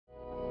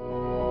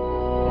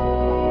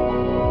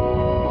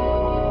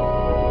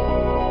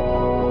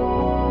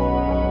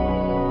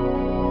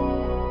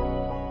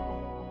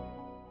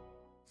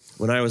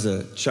When I was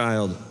a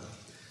child,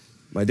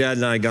 my dad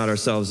and I got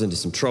ourselves into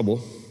some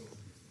trouble.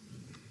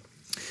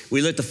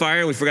 We lit the fire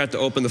and we forgot to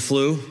open the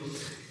flue.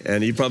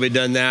 And you've probably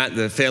done that.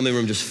 The family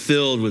room just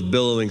filled with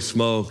billowing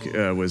smoke.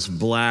 It was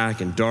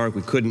black and dark.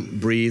 We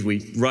couldn't breathe.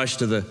 We rushed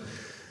to the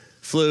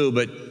flue,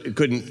 but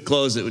couldn't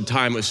close it.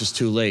 Time was just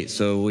too late.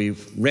 So we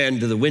ran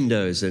to the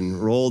windows and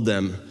rolled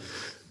them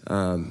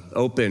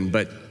open.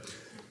 But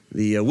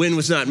the wind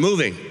was not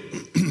moving.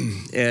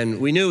 And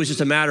we knew it was just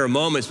a matter of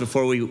moments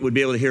before we would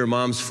be able to hear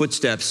Mom's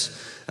footsteps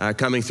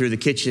coming through the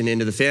kitchen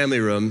into the family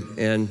room.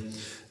 And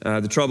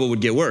the trouble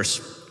would get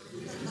worse.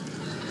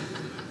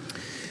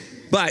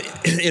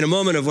 But in a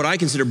moment of what I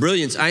consider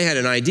brilliance, I had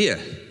an idea.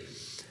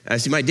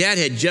 See, my dad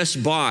had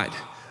just bought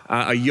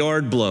a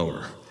yard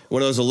blower,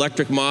 one of those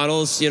electric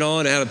models, and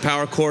it had a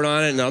power cord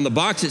on it. And on the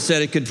box, it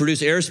said it could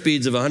produce air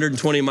speeds of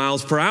 120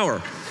 miles per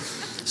hour.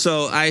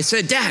 So I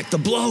said, Dad, the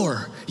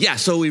blower. Yeah,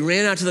 so we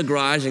ran out to the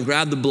garage and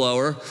grabbed the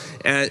blower.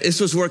 And this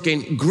was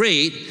working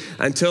great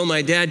until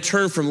my dad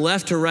turned from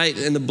left to right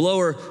and the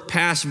blower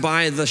passed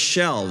by the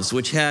shelves,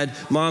 which had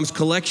Mom's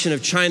collection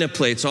of china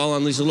plates all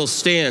on these little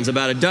stands,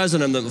 about a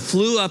dozen of them,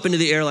 flew up into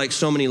the air like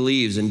so many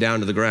leaves and down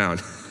to the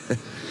ground.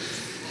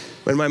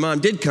 When my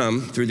mom did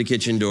come through the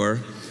kitchen door,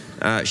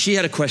 she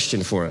had a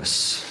question for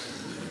us.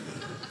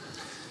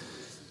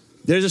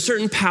 There's a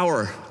certain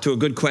power to a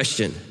good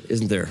question,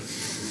 isn't there?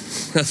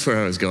 That's where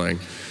I was going.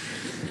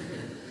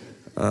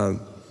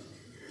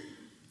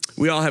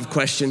 We all have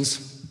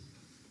questions.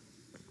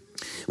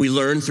 We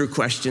learn through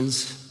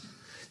questions.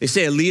 They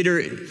say a leader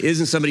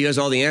isn't somebody who has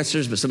all the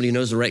answers, but somebody who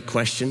knows the right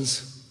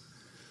questions.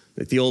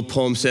 Like the old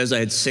poem says, I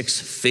had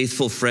 6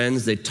 faithful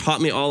friends. They taught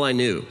me all I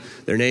knew.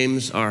 Their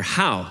names are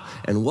how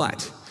and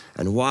what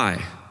and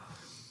why,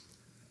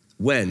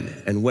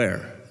 when and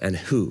where and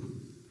who.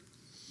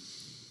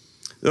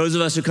 Those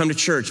of us who come to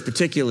church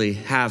particularly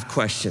have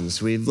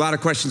questions. We have a lot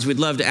of questions we'd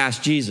love to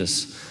ask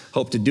Jesus.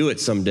 Hope to do it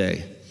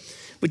someday.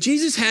 But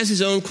Jesus has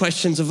his own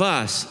questions of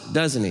us,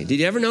 doesn't he? Did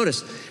you ever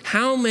notice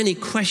how many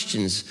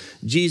questions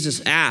Jesus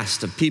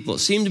asked of people? It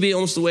seemed to be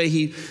almost the way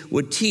he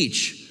would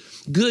teach.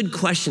 Good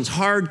questions,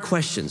 hard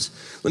questions.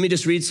 Let me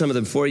just read some of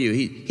them for you.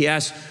 He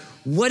asked,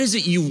 what is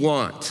it you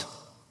want?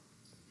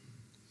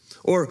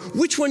 Or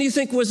which one do you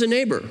think was a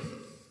neighbor?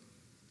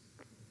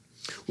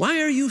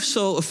 Why are you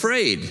so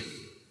afraid?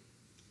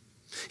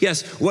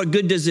 Yes, what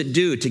good does it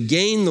do to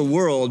gain the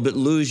world but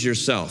lose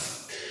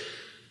yourself?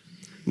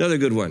 Another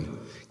good one.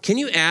 Can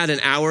you add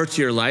an hour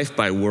to your life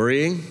by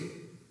worrying?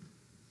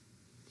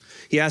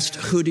 He asked,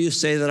 who do you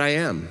say that I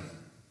am?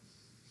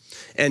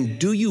 And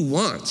do you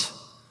want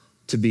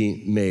to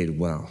be made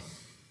well?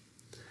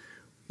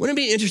 Wouldn't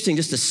it be interesting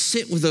just to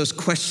sit with those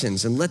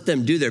questions and let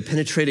them do their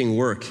penetrating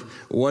work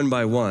one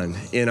by one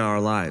in our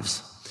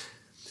lives?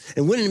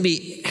 And wouldn't it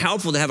be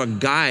helpful to have a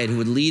guide who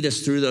would lead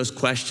us through those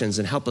questions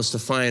and help us to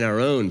find our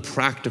own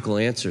practical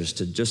answers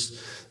to just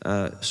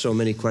so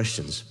many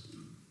questions?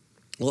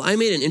 Well, I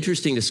made an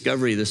interesting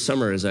discovery this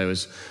summer as I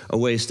was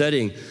away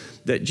studying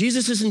that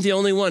Jesus isn't the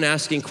only one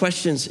asking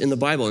questions in the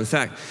Bible. In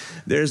fact,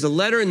 there's a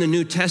letter in the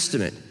New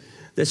Testament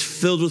that's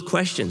filled with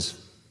questions.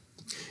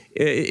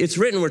 It's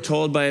written, we're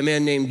told, by a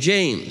man named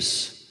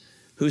James,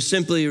 who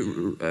simply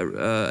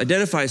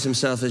identifies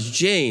himself as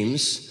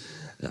James,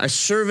 a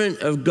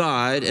servant of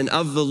God and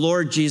of the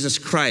Lord Jesus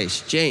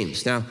Christ,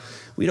 James. Now,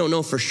 we don't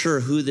know for sure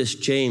who this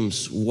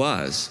James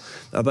was,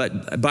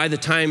 but by the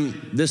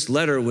time this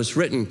letter was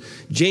written,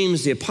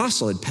 James the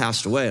apostle had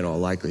passed away in all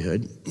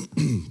likelihood.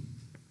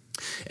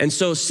 And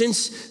so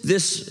since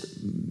this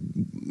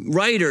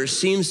writer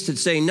seems to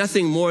say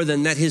nothing more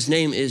than that his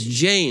name is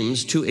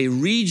James to a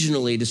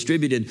regionally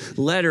distributed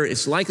letter,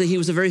 it's likely he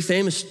was a very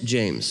famous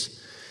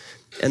James.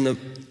 And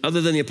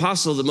other than the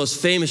apostle, the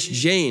most famous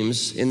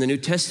James in the New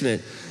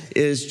Testament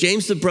is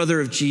James, the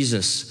brother of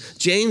Jesus,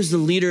 James, the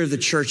leader of the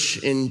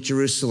church in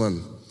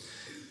Jerusalem.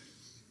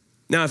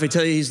 Now, if I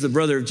tell you he's the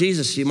brother of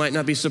Jesus, you might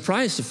not be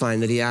surprised to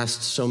find that he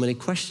asked so many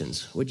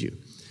questions, would you?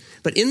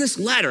 But in this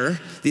letter,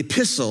 the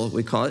epistle,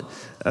 we call it,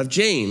 of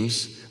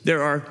James,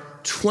 there are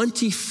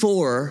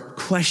 24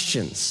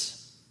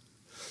 questions.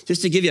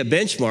 Just to give you a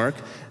benchmark,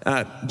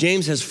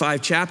 James has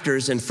 5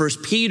 chapters, and 1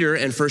 Peter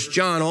and 1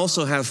 John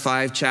also have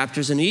 5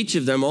 chapters, and each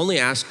of them only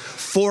ask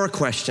 4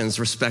 questions,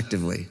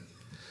 respectively.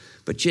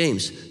 But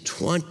James,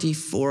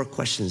 24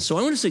 questions. So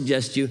I want to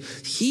suggest to you,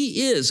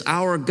 he is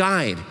our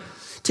guide,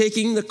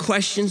 taking the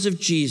questions of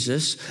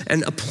Jesus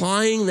and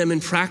applying them in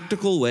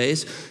practical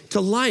ways to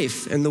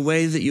life and the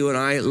way that you and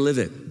I live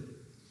it.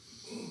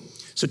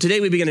 So today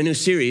we begin a new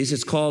series.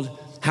 It's called,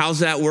 How's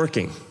That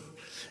Working?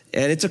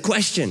 And it's a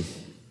question.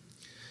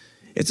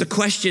 It's a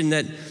question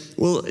that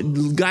will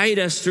guide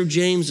us through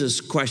James's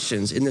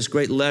questions in this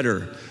great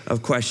letter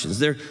of questions.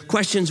 They're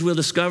questions we'll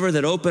discover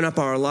that open up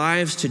our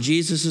lives to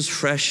Jesus's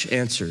fresh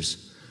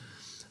answers.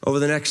 Over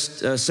the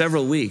next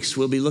several weeks,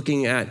 we'll be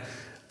looking at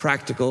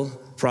practical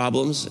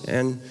problems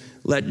and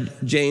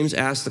let James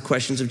ask the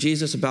questions of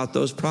Jesus about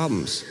those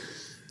problems.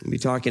 We'll be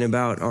talking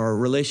about our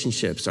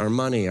relationships, our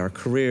money, our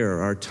career,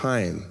 our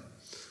time.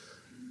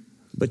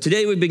 But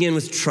today we begin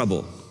with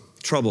trouble.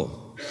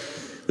 Trouble.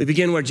 We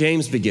begin where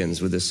James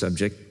begins with this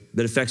subject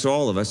that affects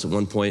all of us at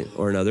one point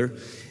or another.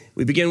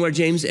 We begin where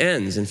James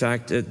ends. In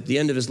fact, at the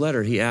end of his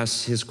letter, he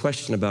asks his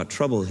question about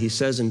trouble. He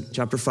says in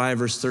chapter 5,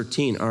 verse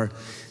 13, "Are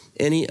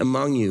any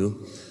among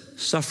you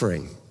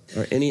suffering?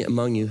 Are any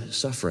among you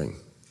suffering?"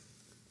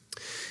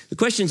 The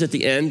question's at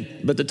the end,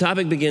 but the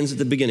topic begins at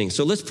the beginning.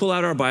 So let's pull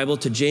out our Bible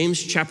to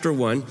James chapter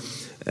 1.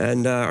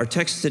 And our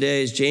text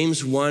today is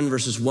James 1,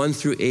 verses 1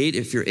 through 8.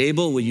 If you're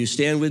able, will you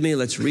stand with me?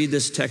 Let's read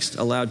this text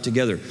aloud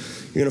together.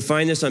 You're going to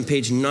find this on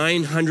page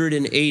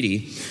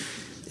 980.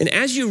 And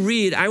as you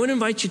read, I would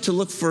invite you to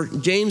look for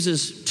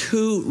James's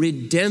two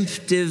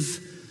redemptive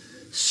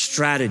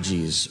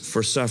strategies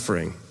for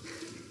suffering.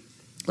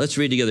 Let's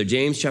read together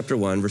James chapter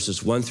 1,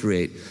 verses 1 through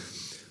 8.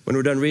 When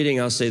we're done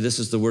reading, I'll say, "This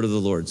is the word of the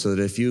Lord," so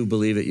that if you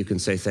believe it, you can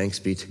say, "Thanks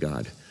be to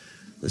God."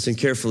 Listen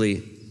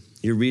carefully.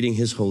 You're reading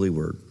his holy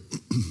word.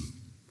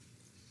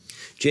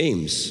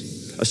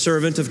 James, a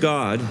servant of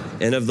God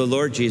and of the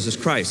Lord Jesus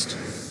Christ,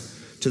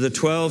 to the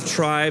 12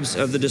 tribes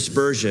of the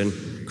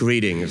dispersion,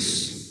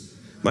 greetings.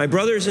 My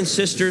brothers and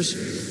sisters,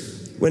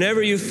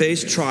 whenever you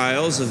face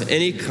trials of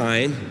any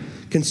kind,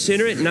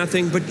 consider it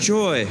nothing but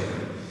joy,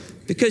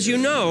 because you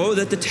know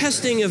that the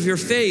testing of your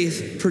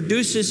faith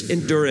produces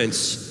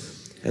endurance,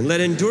 and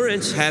let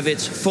endurance have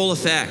its full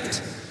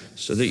effect,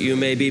 so that you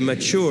may be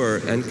mature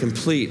and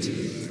complete,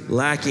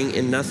 lacking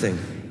in nothing.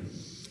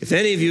 If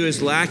any of you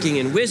is lacking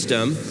in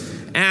wisdom,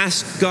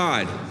 ask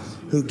God,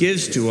 who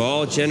gives to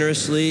all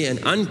generously and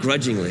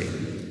ungrudgingly,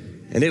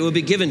 and it will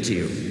be given to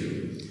you.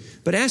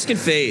 But ask in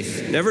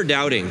faith, never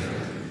doubting,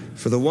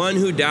 for the one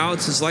who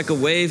doubts is like a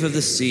wave of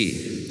the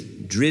sea,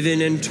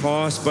 driven and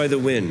tossed by the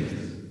wind.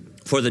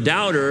 For the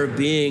doubter,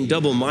 being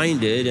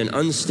double-minded and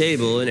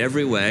unstable in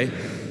every way,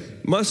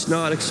 must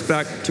not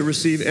expect to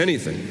receive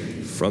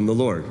anything from the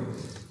Lord.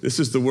 This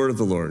is the word of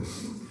the Lord.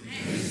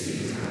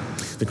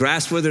 The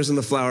grass withers and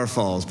the flower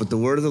falls, but the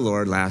word of the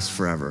Lord lasts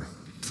forever.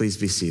 Please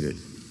be seated.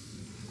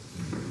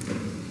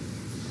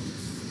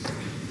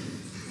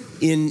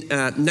 In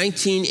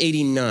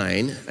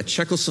 1989, a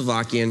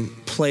Czechoslovakian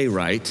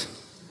playwright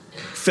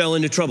fell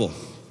into trouble.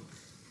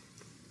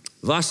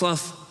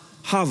 Václav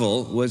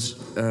Havel was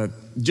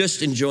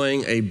just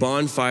enjoying a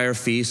bonfire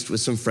feast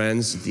with some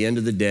friends at the end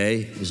of the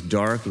day. It was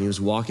dark, and he was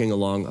walking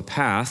along a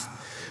path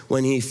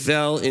when he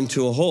fell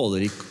into a hole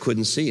that he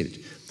couldn't see.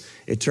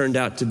 It turned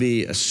out to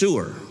be a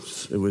sewer.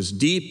 It was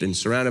deep and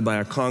surrounded by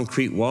a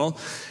concrete wall,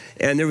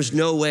 and there was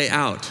no way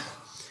out.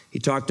 He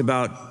talked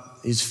about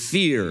his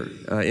fear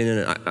in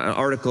an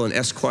article in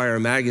Esquire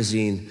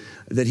magazine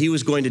that he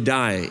was going to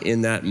die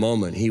in that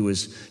moment. He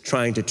was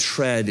trying to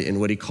tread in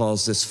what he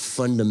calls this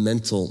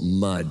fundamental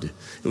mud.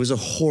 It was a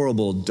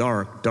horrible,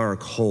 dark,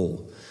 dark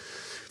hole.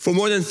 For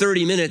more than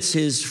 30 minutes,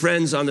 his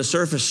friends on the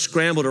surface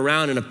scrambled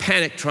around in a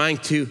panic, trying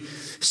to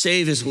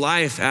save his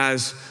life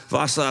as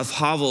Václav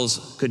Havel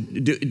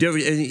could do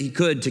everything he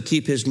could to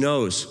keep his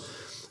nose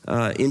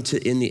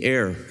in the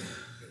air.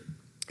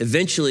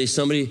 Eventually,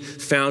 somebody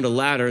found a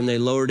ladder and they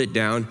lowered it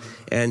down,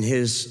 and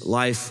his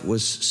life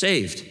was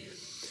saved.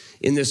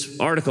 In this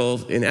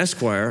article in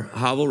Esquire,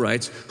 Havel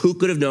writes, "Who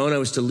could have known I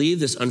was to leave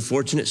this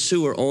unfortunate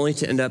sewer only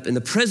to end up in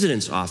the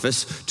president's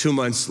office 2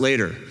 months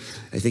later?"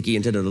 I think he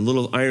intended a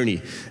little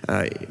irony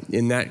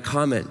in that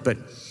comment, but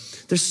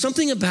there's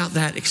something about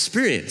that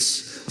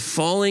experience of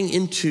falling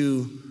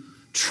into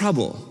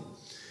trouble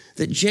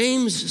that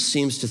James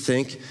seems to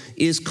think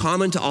is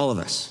common to all of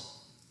us.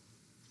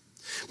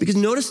 Because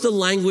notice the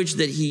language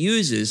that he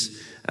uses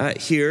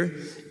here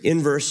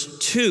in verse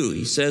 2.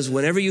 He says,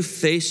 whenever you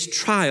face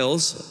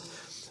trials,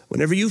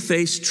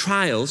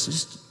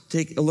 just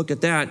take a look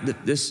at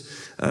that. This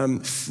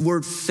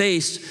word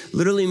face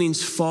literally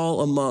means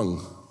fall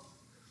among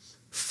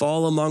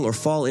or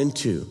fall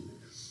into.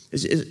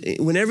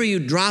 Whenever you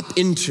drop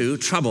into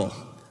trouble,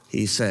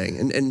 he's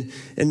saying.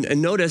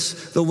 And notice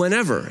the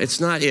whenever. It's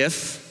not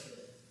if,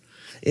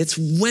 it's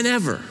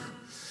whenever.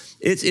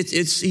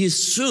 He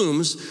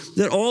assumes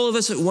that all of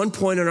us at one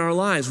point in our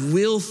lives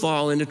will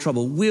fall into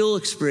trouble, will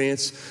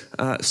experience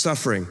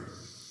suffering.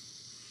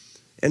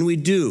 And we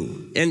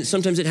do. And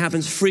sometimes it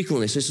happens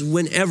frequently. So this is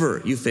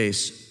whenever you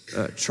face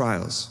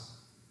trials.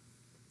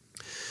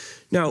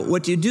 Now,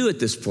 what do you do at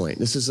this point?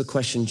 This is the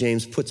question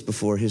James puts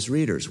before his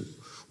readers.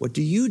 What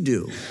do you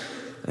do?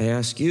 I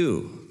ask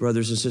you,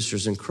 brothers and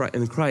sisters in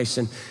Christ,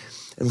 and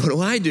what do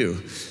I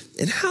do?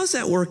 And how's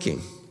that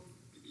working?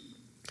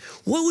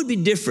 What would be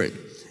different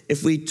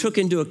if we took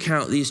into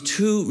account these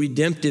two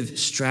redemptive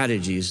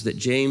strategies that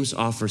James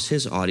offers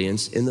his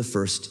audience in the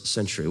first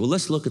century? Well,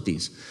 let's look at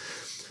these.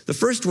 The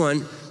first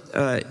one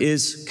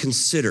is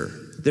consider.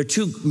 There are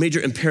two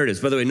major imperatives.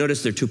 By the way,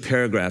 notice there are two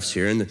paragraphs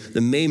here, and the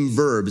main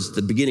verb is at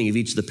the beginning of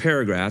each of the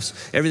paragraphs.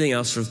 Everything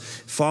else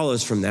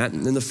follows from that.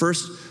 And then the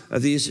first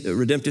of these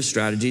redemptive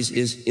strategies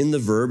is in the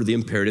verb, the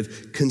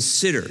imperative,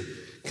 consider.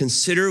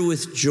 Consider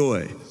with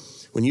joy.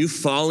 When you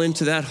fall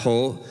into that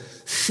hole,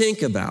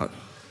 think about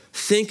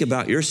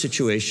your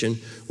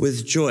situation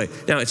with joy.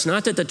 Now, it's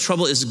not that the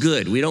trouble is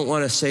good. We don't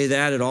want to say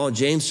that at all.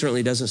 James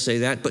certainly doesn't say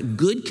that, but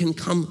good can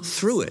come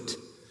through it.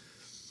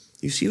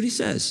 You see what he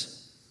says?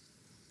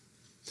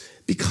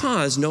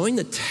 Because knowing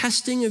the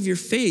testing of your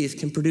faith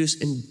can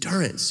produce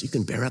endurance. You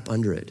can bear up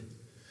under it.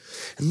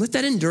 And let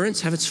that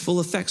endurance have its full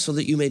effect so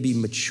that you may be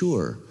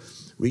mature,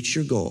 reach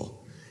your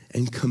goal,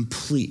 and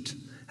complete,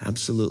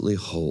 absolutely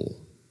whole.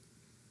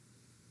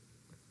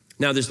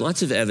 Now, there's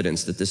lots of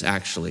evidence that this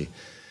actually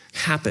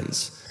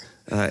happens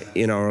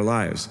in our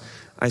lives.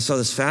 I saw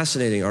this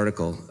fascinating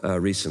article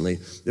recently.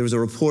 There was a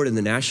report in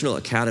the National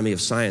Academy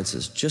of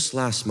Sciences just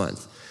last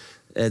month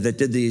that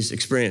did these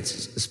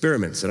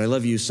experiments. And I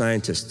love you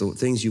scientists, the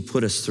things you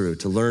put us through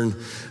to learn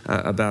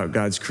about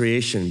God's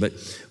creation. But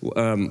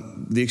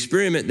the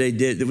experiment they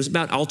did, it was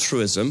about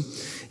altruism.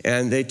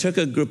 And they took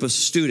a group of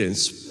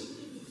students.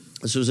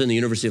 This was in the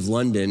University of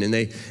London, and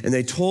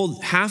they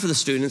told half of the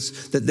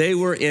students that they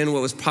were in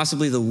what was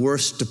possibly the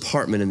worst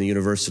department in the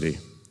university.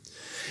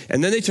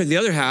 And then they took the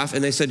other half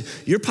and they said,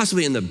 you're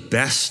possibly in the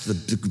best,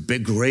 the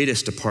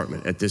greatest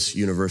department at this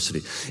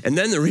university. And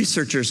then the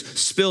researchers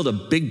spilled a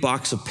big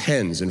box of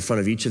pens in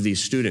front of each of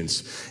these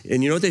students.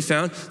 And you know what they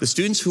found? The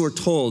students who were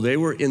told they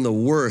were in the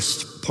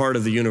worst part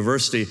of the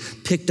university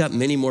picked up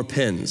many more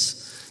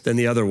pens than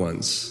the other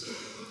ones.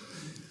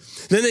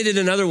 Then they did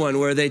another one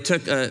where they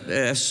took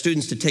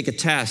students to take a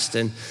test,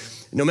 and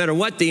no matter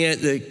what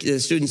the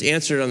students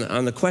answered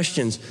on the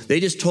questions, they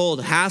just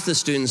told half the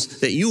students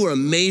that you were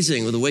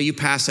amazing with the way you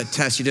passed that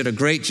test. You did a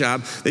great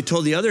job. They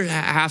told the other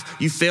half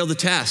you failed the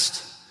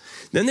test.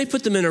 Then they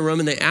put them in a room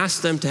and they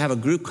asked them to have a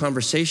group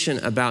conversation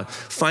about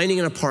finding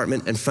an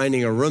apartment and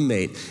finding a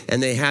roommate.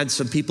 And they had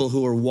some people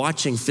who were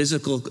watching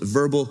physical,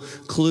 verbal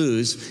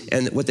clues.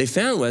 And what they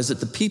found was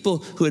that the people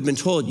who had been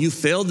told you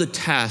failed the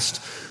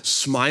test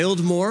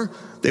smiled more,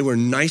 they were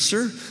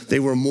nicer, they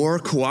were more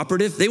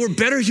cooperative, they were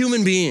better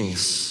human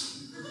beings.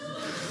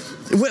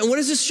 What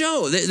does this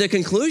show? The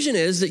conclusion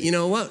is that, you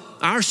know what?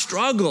 Our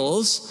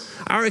struggles,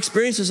 our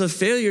experiences of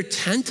failure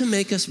tend to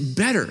make us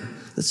better.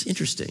 That's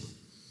interesting.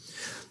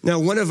 Now,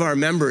 one of our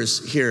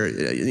members here,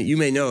 you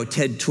may know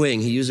Ted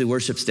Twing, he usually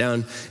worships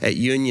down at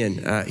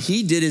Union.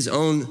 He did his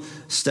own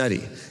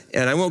study,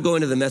 and I won't go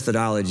into the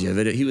methodology of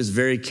it. He was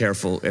very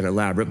careful and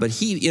elaborate, but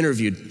he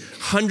interviewed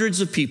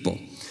hundreds of people,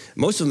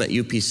 most of them at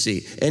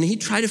UPC, and he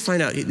tried to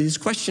find out, his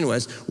question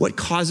was, what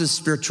causes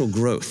spiritual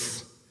growth?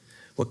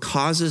 What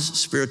causes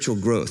spiritual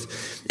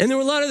growth? And there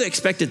were a lot of the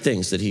expected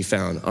things that he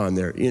found on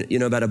there, you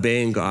know, about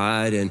obeying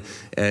God and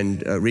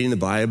reading the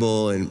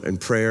Bible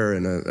and prayer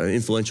and an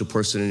influential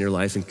person in your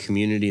life and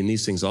community, and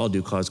these things all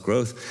do cause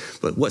growth.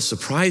 But what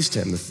surprised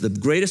him, the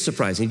greatest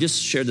surprise, and he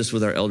just shared this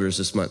with our elders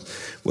this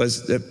month,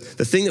 was the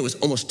thing that was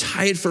almost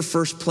tied for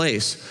first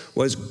place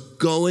was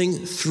going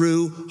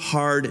through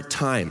hard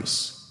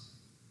times.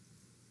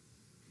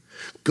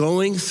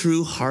 Going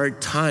through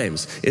hard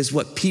times is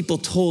what people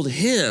told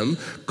him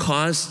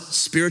caused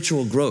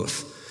spiritual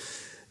growth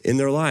in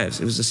their lives.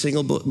 It was the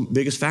single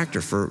biggest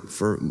factor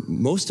for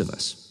most of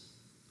us.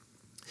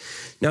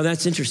 Now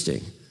that's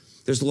interesting.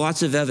 There's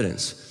lots of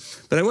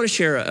evidence, but I want to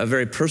share a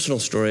very personal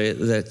story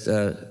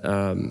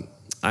that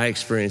I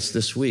experienced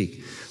this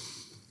week.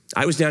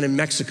 I was down in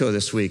Mexico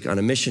this week on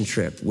a mission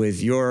trip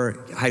with your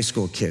high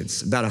school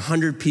kids. About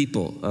 100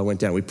 people went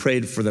down. We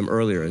prayed for them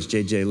earlier as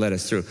JJ led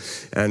us through.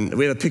 And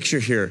we have a picture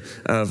here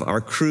of our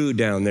crew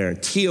down there in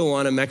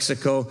Tijuana,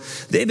 Mexico.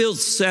 They built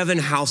 7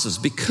 houses.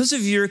 Because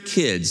of your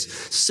kids,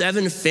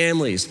 7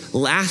 families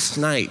last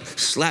night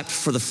slept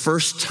for the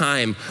first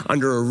time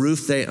under a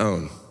roof they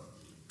own.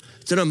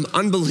 It's an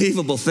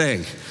unbelievable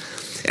thing.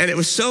 And it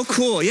was so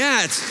cool.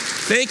 Yeah,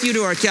 thank you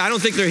to our kids. I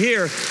don't think they're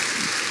here.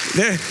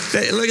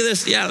 Look at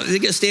this. Yeah, they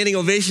get a standing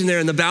ovation there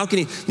in the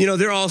balcony. You know,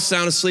 they're all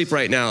sound asleep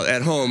right now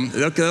at home.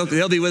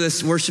 They'll be with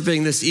us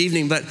worshiping this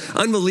evening, but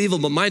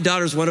unbelievable. My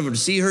daughter's one of them. To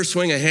see her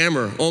swing a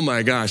hammer, oh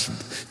my gosh,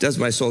 does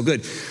my soul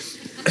good.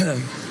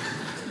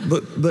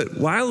 But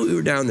while we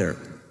were down there,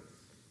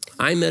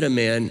 I met a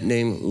man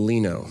named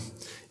Lino.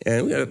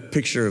 And we got a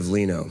picture of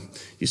Lino.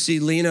 You see,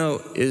 Lino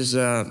is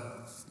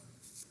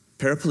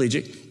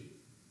paraplegic.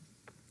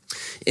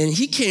 And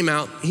he came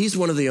out, he's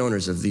one of the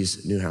owners of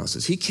these new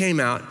houses. He came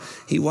out,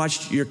 he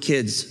watched your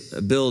kids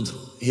build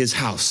his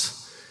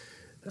house.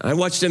 I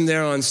watched him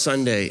there on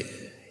Sunday.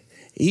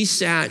 He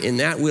sat in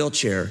that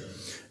wheelchair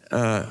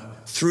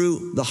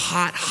through the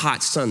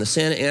hot sun. The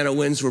Santa Ana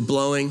winds were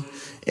blowing.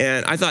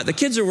 And I thought, the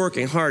kids are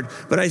working hard,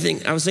 but I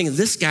was thinking,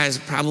 this guy's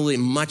probably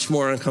much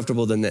more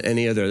uncomfortable than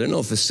any other. There are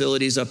no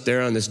facilities up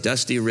there on this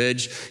dusty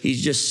ridge.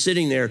 He's just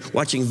sitting there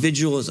watching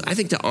vigils. I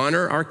think to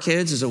honor our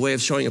kids is a way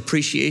of showing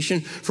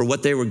appreciation for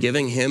what they were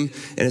giving him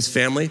and his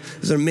family. It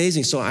was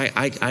amazing. So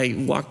I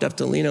walked up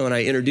to Lino and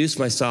I introduced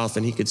myself,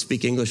 and he could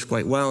speak English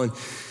quite well.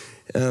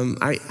 And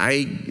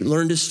I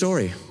learned his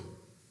story.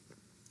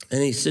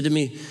 And he said to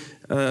me,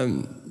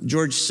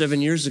 George,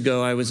 7 years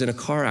ago, I was in a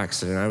car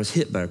accident. I was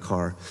hit by a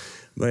car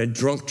by a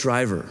drunk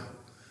driver,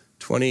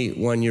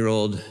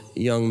 21-year-old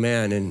young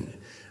man. And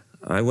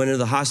I went into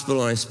the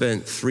hospital, and I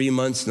spent 3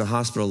 months in the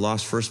hospital,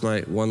 lost first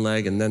my one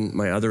leg and then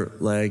my other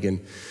leg.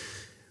 And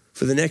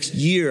for the next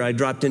year, I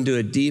dropped into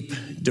a deep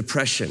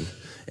depression,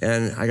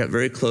 and I got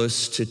very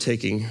close to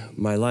taking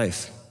my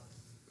life.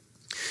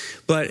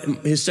 But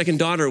his second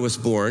daughter was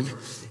born,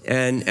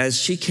 And as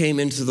she came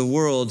into the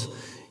world,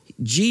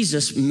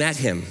 Jesus met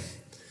him.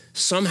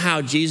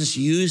 Somehow Jesus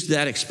used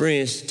that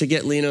experience to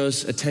get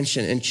Leno's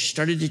attention and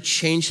started to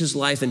change his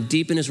life and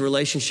deepen his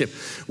relationship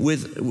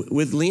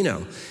with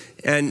Leno.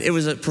 And it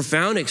was a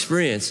profound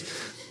experience.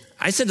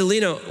 I said to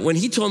Leno, when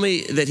he told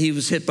me that he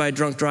was hit by a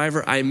drunk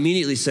driver, I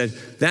immediately said,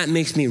 that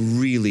makes me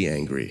really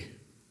angry.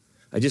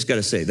 I just got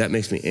to say, that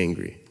makes me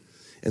angry.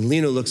 And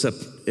Leno looks up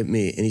at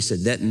me and he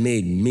said, that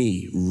made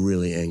me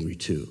really angry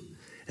too.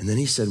 And then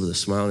he said with a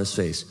smile on his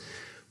face,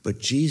 but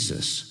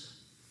Jesus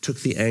took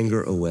the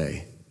anger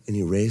away. And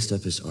he raised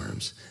up his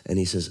arms and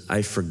he says,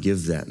 I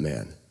forgive that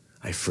man.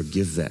 I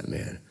forgive that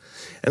man.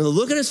 And the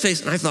look on his face,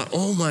 and I thought,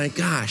 oh my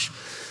gosh,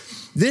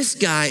 this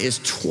guy is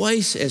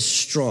twice as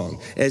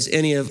strong as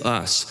any of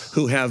us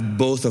who have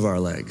both of our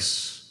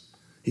legs.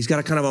 He's got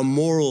a kind of a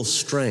moral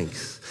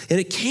strength. And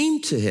it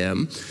came to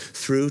him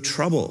through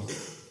trouble.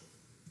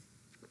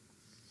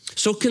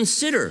 So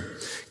consider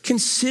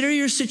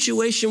your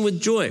situation with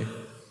joy.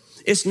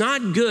 It's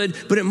not good,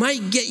 but it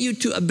might get you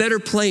to a better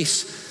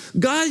place.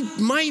 God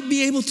might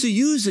be able to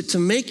use it to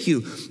make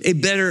you a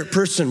better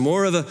person,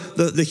 more of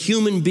the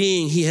human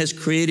being he has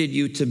created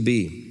you to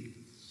be.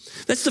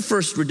 That's the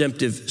first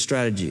redemptive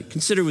strategy.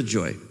 Consider with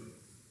joy.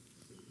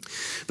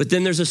 But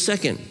then there's a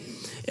second.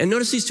 And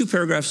notice these two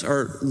paragraphs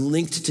are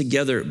linked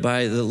together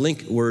by the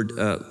link word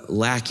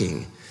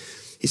lacking.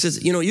 He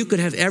says, you could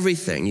have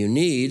everything you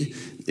need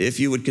if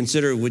you would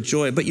consider it with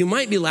joy, but you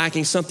might be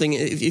lacking something.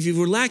 If you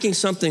were lacking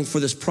something for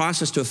this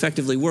process to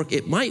effectively work,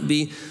 it might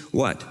be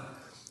what?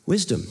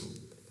 Wisdom.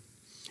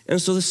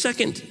 And so the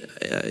second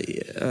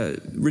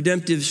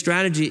redemptive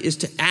strategy is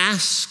to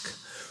ask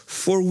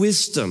for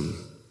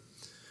wisdom.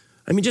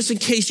 I mean, just in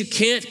case you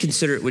can't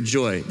consider it with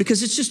joy,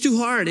 because it's just too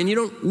hard and you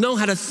don't know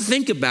how to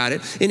think about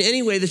it in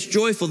any way that's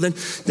joyful, then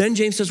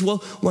James says, well,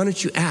 why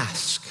don't you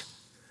ask?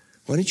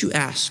 Why don't you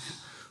ask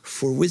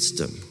for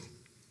wisdom?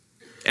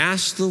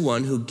 Ask the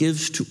one who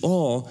gives to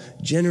all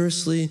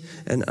generously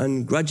and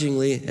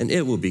ungrudgingly, and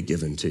it will be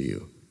given to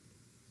you.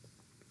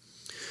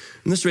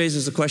 And this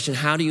raises the question,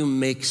 how do you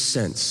make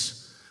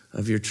sense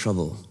of your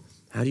trouble?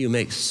 How do you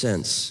make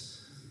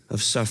sense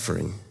of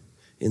suffering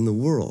in the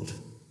world?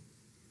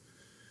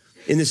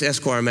 In this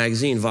Esquire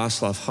magazine,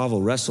 Václav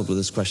Havel wrestled with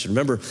this question.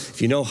 Remember,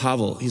 if you know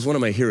Havel, he's one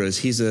of my heroes.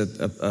 He's a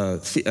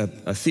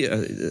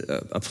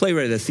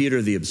playwright of the theater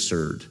of the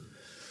absurd.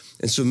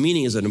 And so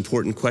meaning is an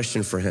important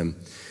question for him.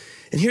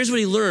 And here's what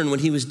he learned when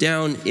he was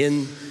down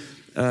in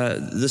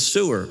the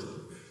sewer.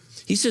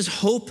 He says,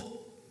 hope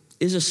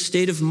is a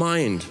state of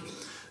mind,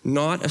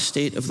 not a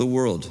state of the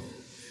world.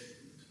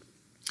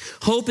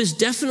 Hope is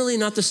definitely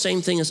not the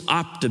same thing as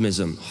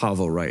optimism,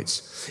 Havel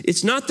writes.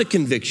 It's not the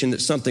conviction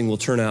that something will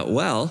turn out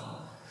well,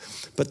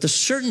 but the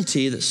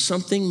certainty that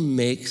something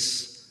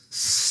makes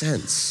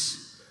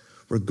sense,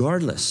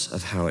 regardless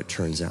of how it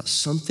turns out.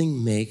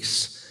 Something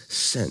makes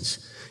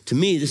sense. To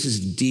me, this is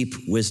deep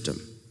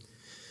wisdom.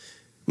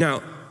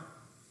 Now,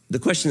 the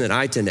question that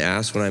I tend to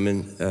ask when I'm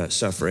in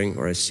suffering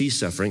or I see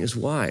suffering is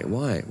why?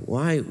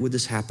 Why would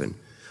this happen?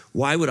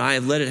 Why would I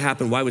have let it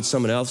happen? Why would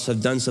someone else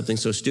have done something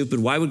so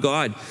stupid? Why would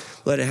God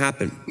let it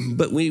happen?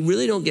 But we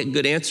really don't get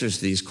good answers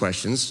to these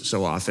questions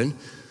so often.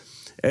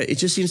 It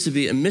just seems to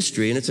be a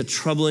mystery, and it's a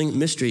troubling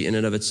mystery in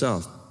and of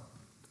itself.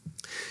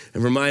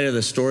 I'm reminded of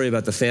the story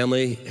about the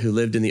family who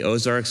lived in the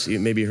Ozarks. You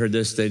maybe heard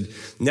this. They'd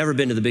never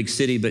been to the big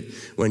city, but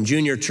when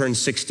Junior turned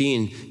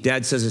 16,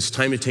 Dad says it's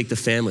time to take the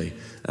family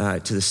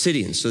to the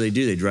city. And so they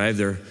do. They drive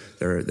their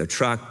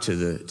truck to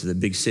the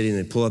big city, and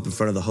they pull up in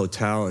front of the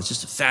hotel. And it's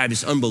just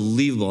fabulous,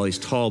 unbelievable, all these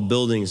tall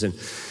buildings.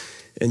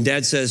 And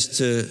Dad says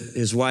to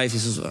his wife, he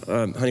says,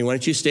 honey, why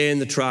don't you stay in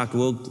the truck?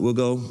 We'll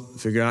go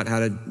figure out how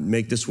to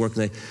make this work.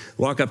 And they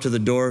walk up to the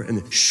door,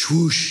 and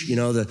swoosh,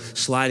 the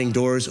sliding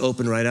doors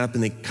open right up,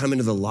 and they come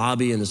into the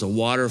lobby, and there's a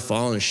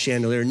waterfall and a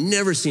chandelier.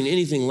 Never seen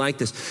anything like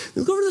this.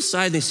 They go over to the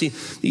side, and they see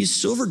these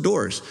silver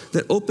doors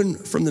that open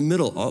from the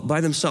middle all by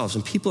themselves.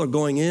 And people are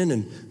going in,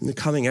 and they're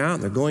coming out,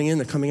 and they're going in,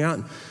 they're coming out.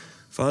 And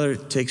Father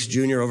takes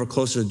Junior over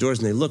close to the doors,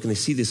 and they look, and they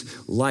see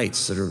these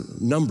lights that are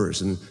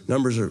numbers, and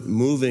numbers are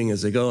moving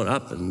as they go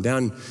up and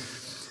down.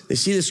 They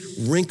see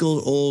this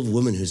wrinkled old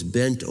woman who's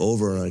bent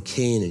over on a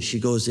cane, and she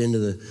goes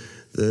into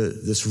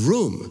this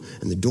room,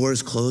 and the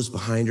doors close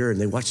behind her, and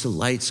they watch the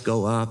lights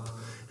go up,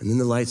 and then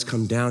the lights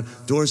come down,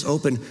 doors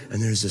open, and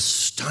there's this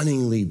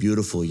stunningly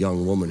beautiful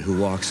young woman who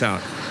walks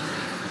out.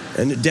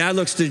 And Dad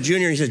looks to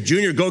Junior, and he says,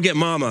 Junior, go get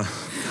Mama.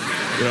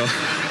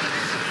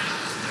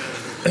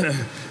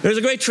 There's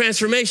a great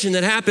transformation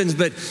that happens,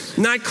 but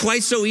not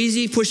quite so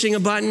easy, pushing a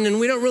button, and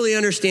we don't really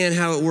understand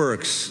how it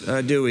works,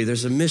 do we?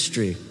 There's a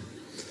mystery.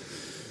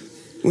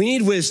 We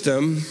need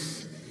wisdom,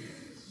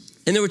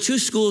 and there were two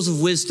schools of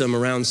wisdom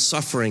around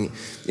suffering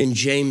in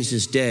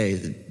James's day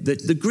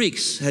that the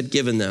Greeks had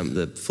given them,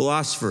 the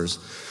philosophers,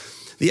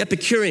 the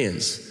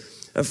Epicureans.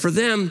 For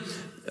them,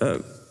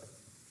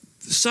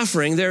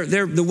 suffering,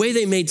 the way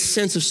they made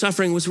sense of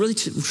suffering was really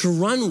to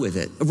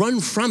run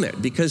from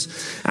it, because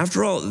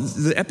after all,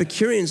 the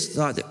Epicureans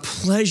thought that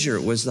pleasure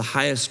was the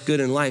highest good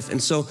in life.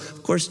 And so,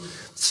 of course,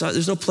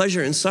 there's no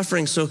pleasure in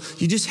suffering, so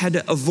you just had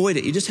to avoid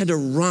it. You just had to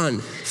run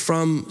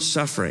from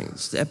suffering.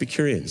 It's the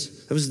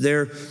Epicureans. That was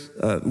their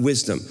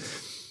wisdom.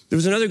 There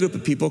was another group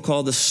of people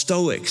called the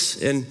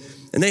Stoics, and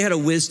they had a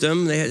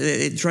wisdom.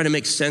 They tried to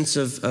make sense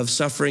of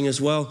suffering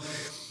as well.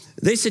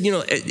 They said,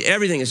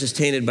 everything is just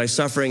tainted by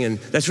suffering, and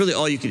that's really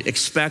all you could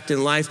expect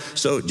in life.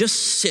 So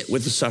just sit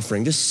with the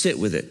suffering. Just sit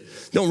with it.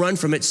 Don't run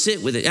from it.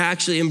 Sit with it.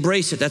 Actually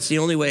embrace it. That's the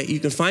only way you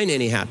can find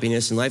any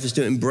happiness in life, is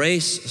to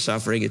embrace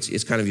suffering.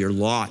 It's kind of your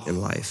lot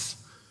in life.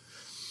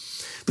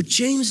 But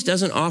James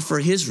doesn't offer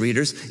his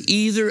readers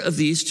either of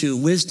these two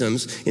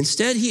wisdoms.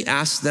 Instead, he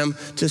asks them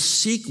to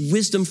seek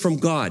wisdom from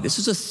God. This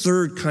is a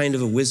third kind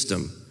of a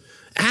wisdom.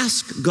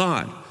 Ask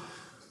God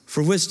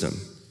for wisdom.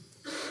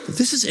 But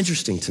this is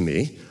interesting to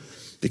me,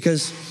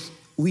 because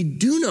we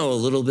do know a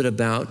little bit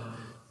about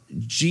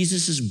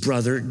Jesus'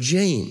 brother,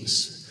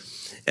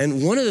 James.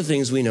 And one of the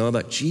things we know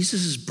about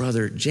Jesus'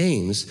 brother,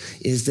 James,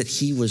 is that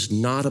he was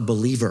not a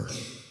believer.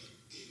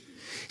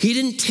 He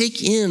didn't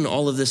take in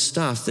all of this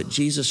stuff that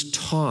Jesus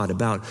taught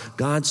about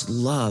God's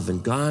love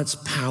and God's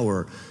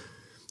power,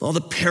 all the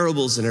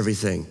parables and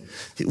everything.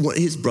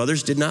 His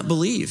brothers did not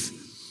believe.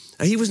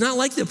 He was not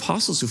like the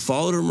apostles who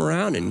followed him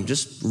around and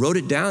just wrote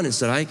it down and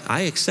said, I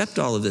accept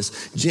all of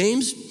this.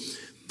 James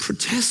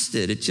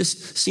protested. It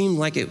just seemed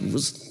like it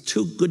was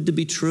too good to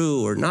be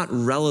true, or not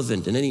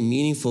relevant in any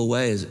meaningful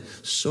way. It's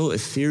so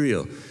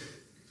ethereal.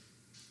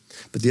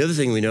 But the other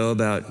thing we know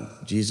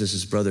about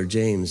Jesus' brother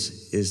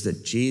James is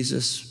that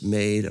Jesus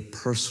made a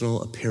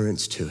personal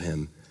appearance to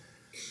him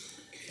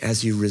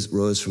as he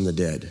rose from the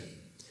dead.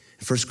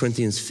 1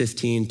 Corinthians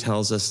 15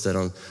 tells us that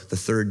on the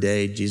third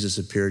day, Jesus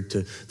appeared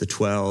to the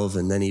 12,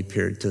 and then he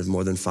appeared to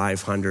more than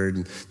 500,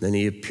 and then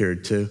he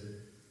appeared to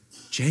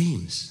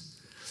James.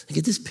 I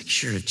get this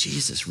picture of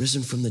Jesus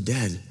risen from the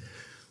dead,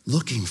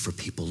 looking for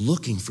people,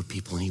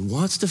 and he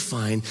wants to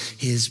find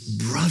his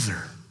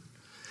brother.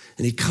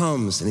 And he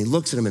comes and he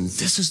looks at him, and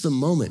this is the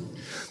moment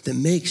that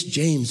makes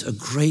James a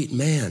great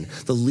man,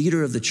 the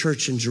leader of the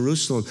church in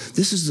Jerusalem.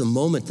 This is the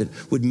moment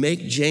that would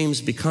make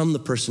James become the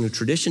person who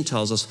tradition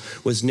tells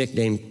us was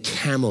nicknamed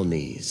Camel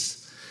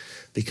Knees,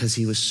 because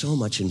he was so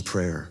much in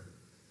prayer.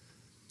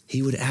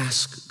 He would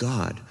ask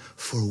God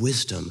for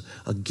wisdom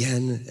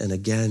again and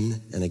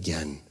again and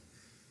again.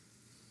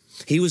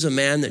 He was a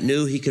man that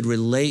knew he could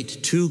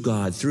relate to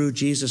God through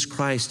Jesus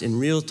Christ in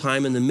real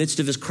time in the midst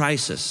of his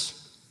crisis.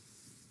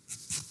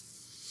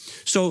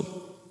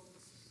 So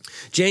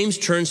James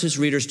turns his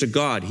readers to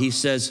God. He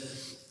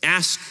says,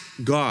 ask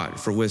God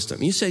for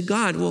wisdom. You say,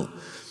 God, well,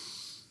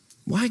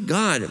 why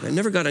God? I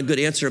never got a good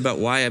answer about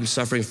why I'm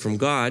suffering from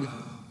God.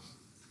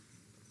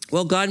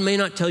 Well, God may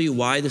not tell you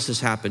why this has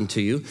happened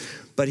to you,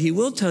 but he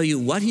will tell you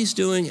what he's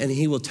doing, and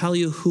he will tell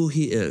you who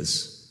he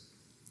is.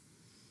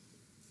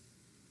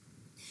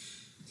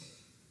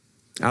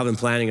 Alvin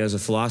Plantinga, as a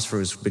philosopher,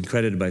 has been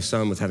credited by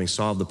some with having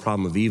solved the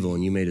problem of evil,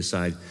 and you may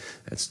decide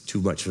that's too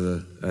much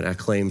of an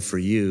acclaim for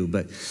you.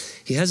 But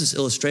he has this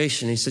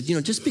illustration. He said,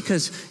 just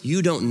because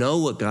you don't know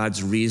what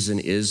God's reason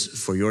is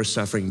for your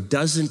suffering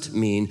doesn't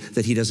mean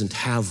that he doesn't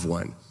have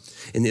one.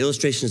 And the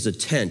illustration is a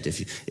tent.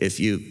 If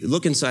you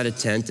look inside a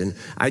tent, and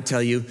I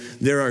tell you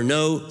there are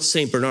no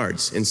St.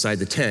 Bernards inside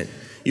the tent,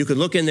 you could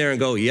look in there and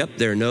go, yep,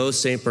 there are no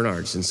St.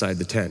 Bernards inside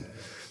the tent.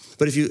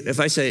 But if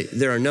I say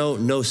there are no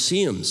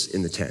no-see-ums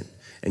in the tent,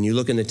 and you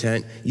look in the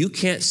tent, you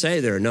can't say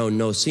there are no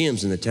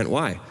no-see-ums in the tent.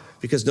 Why?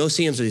 Because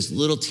no-see-ums are these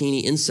little teeny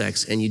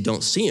insects, and you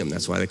don't see them.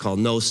 That's why they're called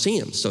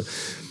no-see-ums.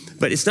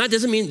 But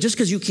doesn't mean just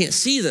because you can't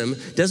see them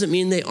doesn't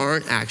mean they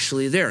aren't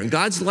actually there. And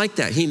God's like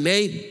that. He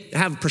may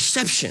have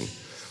perception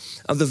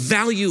of the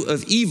value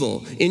of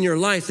evil in your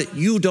life that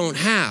you don't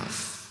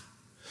have.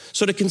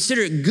 So to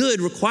consider it good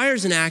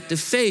requires an act of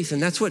faith,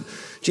 and that's what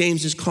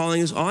James is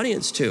calling his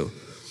audience to.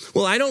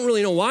 Well, I don't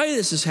really know why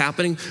this is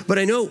happening, but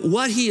I know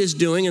what he is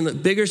doing in the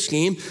bigger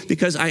scheme,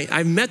 because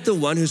I've met the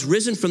one who's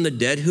risen from the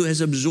dead, who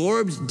has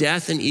absorbed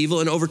death and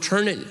evil and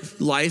overturned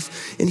it,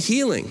 life and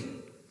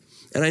healing.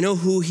 And I know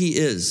who he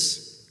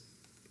is,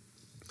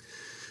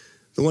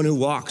 the one who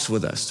walks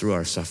with us through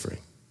our suffering.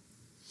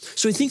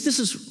 So I think this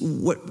is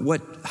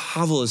what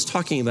Havel is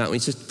talking about when he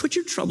says, put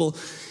your trouble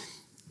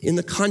in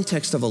the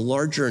context of a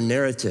larger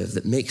narrative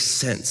that makes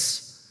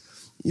sense.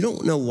 You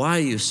don't know why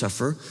you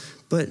suffer,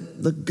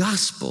 but the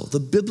gospel, the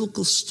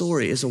biblical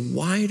story, is a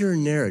wider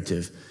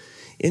narrative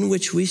in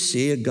which we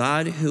see a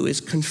God who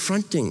is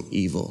confronting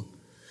evil,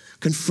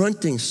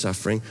 confronting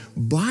suffering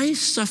by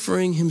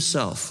suffering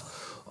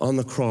himself on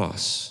the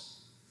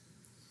cross.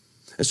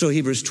 And so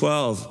Hebrews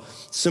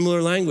 12,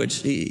 similar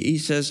language. He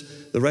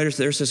says, the writer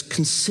there says,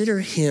 consider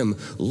him,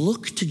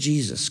 look to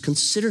Jesus,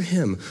 consider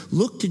him,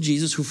 look to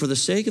Jesus, who for the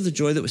sake of the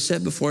joy that was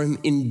set before him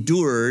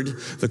endured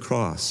the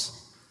cross.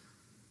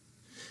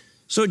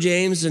 So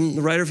James, and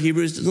the writer of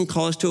Hebrews, doesn't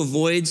call us to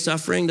avoid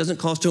suffering, doesn't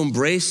call us to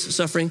embrace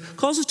suffering,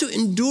 calls us to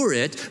endure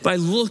it by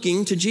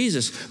looking to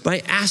Jesus, by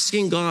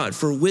asking God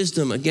for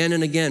wisdom again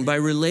and again, by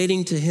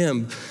relating to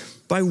him,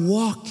 by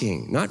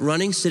walking, not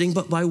running, sitting,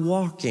 but by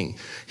walking,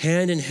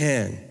 hand in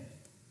hand.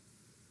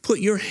 Put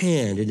your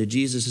hand into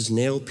Jesus'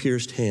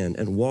 nail-pierced hand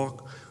and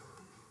walk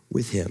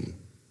with him.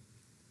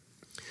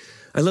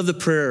 I love the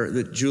prayer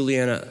that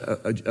Juliana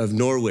of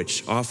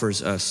Norwich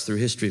offers us through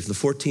history from the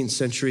 14th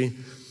century.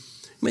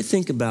 You might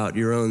think about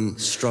your own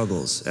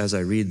struggles as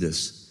I read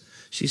this.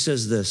 She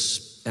says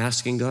this,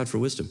 asking God for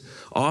wisdom.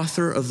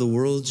 Author of the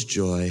world's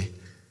joy,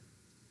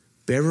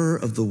 bearer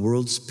of the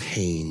world's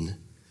pain,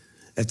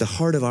 at the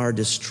heart of our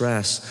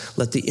distress,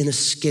 let the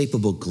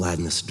inescapable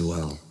gladness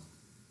dwell.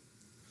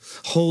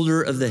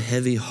 Holder of the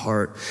heavy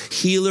heart,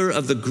 healer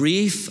of the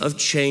grief of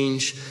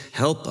change,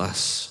 help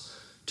us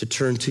to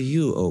turn to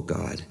you, O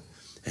God,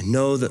 and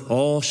know that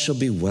all shall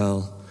be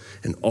well,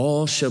 and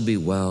all shall be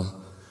well,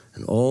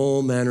 and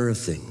all manner of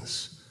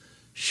things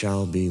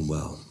shall be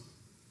well.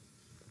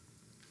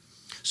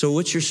 So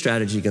what's your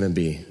strategy going to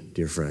be,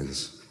 dear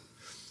friends?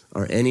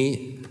 Are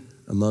any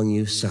among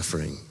you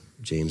suffering?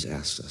 James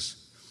asks us.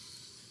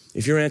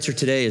 If your answer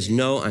today is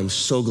no, I'm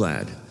so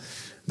glad.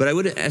 But I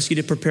would ask you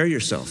to prepare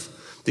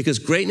yourself, because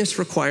greatness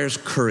requires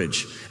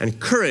courage, and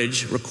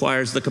courage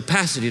requires the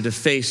capacity to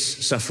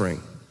face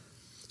suffering.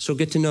 So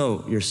get to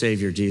know your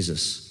Savior,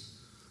 Jesus,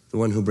 the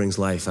one who brings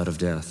life out of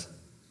death.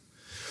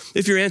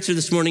 If your answer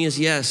this morning is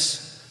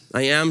yes,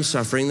 I am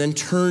suffering, then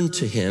turn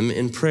to him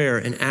in prayer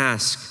and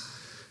ask,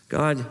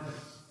 God,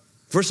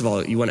 first of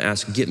all, you want to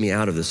ask, get me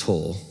out of this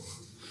hole.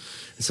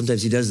 And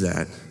sometimes he does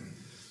that.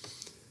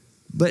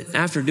 But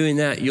after doing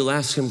that, you'll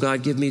ask him,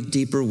 God, give me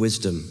deeper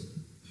wisdom.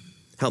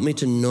 Help me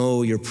to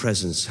know your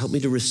presence. Help me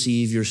to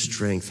receive your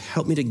strength.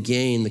 Help me to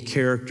gain the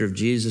character of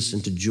Jesus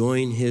and to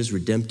join his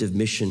redemptive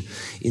mission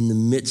in the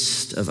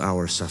midst of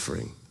our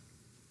suffering.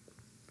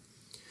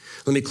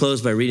 Let me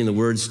close by reading the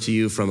words to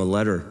you from a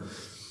letter.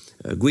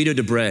 Guido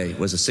de Brès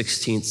was a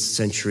 16th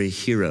century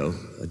hero,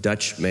 a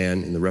Dutch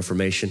man in the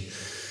Reformation,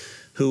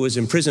 who was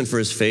imprisoned for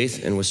his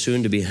faith and was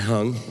soon to be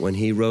hung when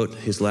he wrote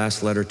his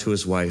last letter to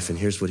his wife. And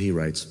here's what he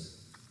writes.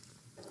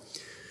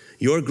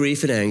 Your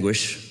grief and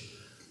anguish,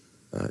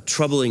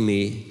 troubling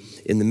me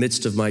in the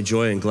midst of my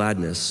joy and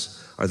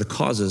gladness, are the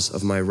causes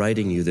of my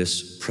writing you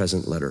this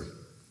present letter.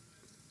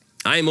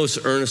 I most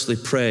earnestly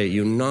pray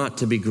you not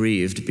to be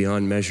grieved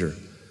beyond measure.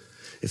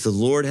 If the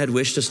Lord had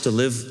wished us to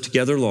live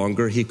together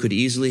longer, he could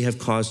easily have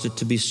caused it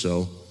to be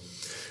so.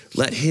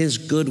 Let his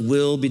good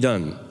will be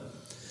done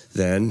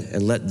then,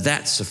 and let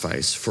that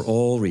suffice for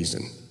all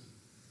reason.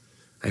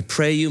 I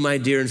pray you, my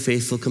dear and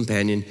faithful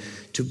companion,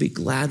 to be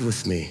glad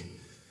with me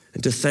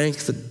and to thank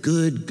the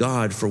good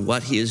God for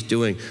what he is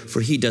doing,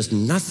 for he does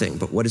nothing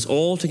but what is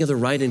altogether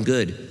right and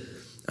good.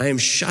 I am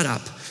shut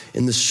up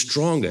in the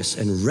strongest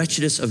and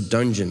wretchedest of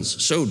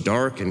dungeons, so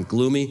dark and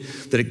gloomy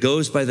that it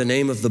goes by the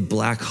name of the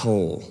black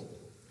hole.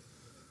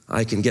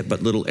 I can get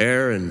but little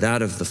air, and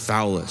that of the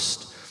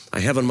foulest.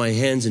 I have on my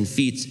hands and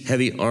feet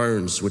heavy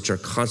irons, which are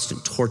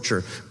constant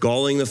torture,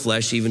 galling the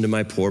flesh even to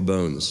my poor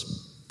bones.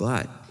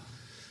 But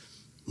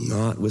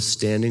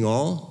notwithstanding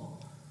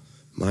all,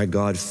 my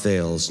God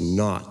fails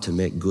not to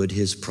make good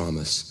his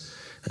promise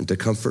and to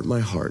comfort my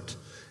heart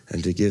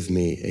and to give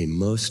me a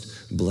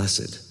most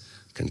blessed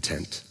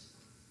content.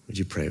 Would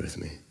you pray with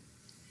me?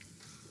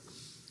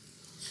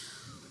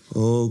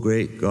 Oh,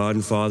 great God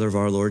and Father of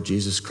our Lord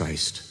Jesus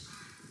Christ,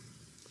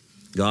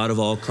 God of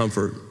all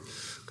comfort,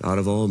 God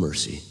of all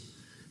mercy,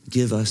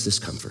 give us this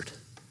comfort.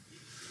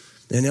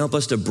 And help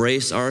us to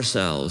brace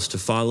ourselves to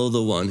follow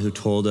the one who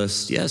told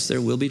us, yes,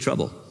 there will be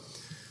trouble,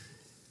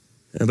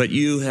 but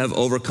you have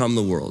overcome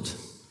the world.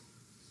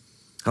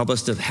 Help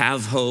us to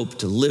have hope,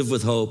 to live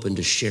with hope, and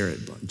to share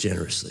it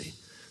generously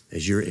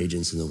as your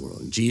agents in the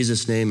world. In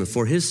Jesus' name and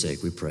for his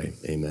sake we pray,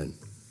 amen.